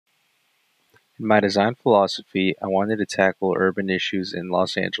In my design philosophy, I wanted to tackle urban issues in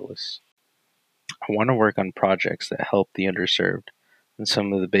Los Angeles. I want to work on projects that help the underserved, and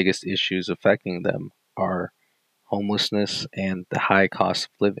some of the biggest issues affecting them are homelessness and the high cost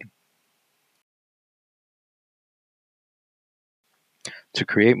of living. To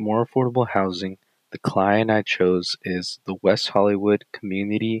create more affordable housing, the client I chose is the West Hollywood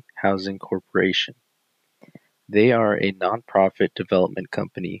Community Housing Corporation. They are a nonprofit development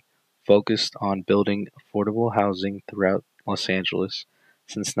company focused on building affordable housing throughout Los Angeles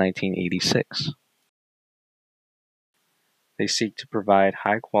since 1986. They seek to provide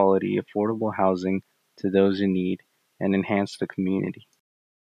high quality, affordable housing to those in need and enhance the community.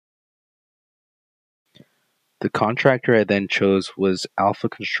 The contractor I then chose was Alpha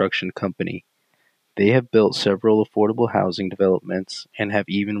Construction Company. They have built several affordable housing developments and have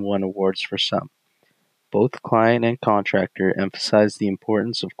even won awards for some. Both client and contractor emphasize the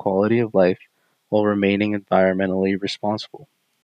importance of quality of life while remaining environmentally responsible.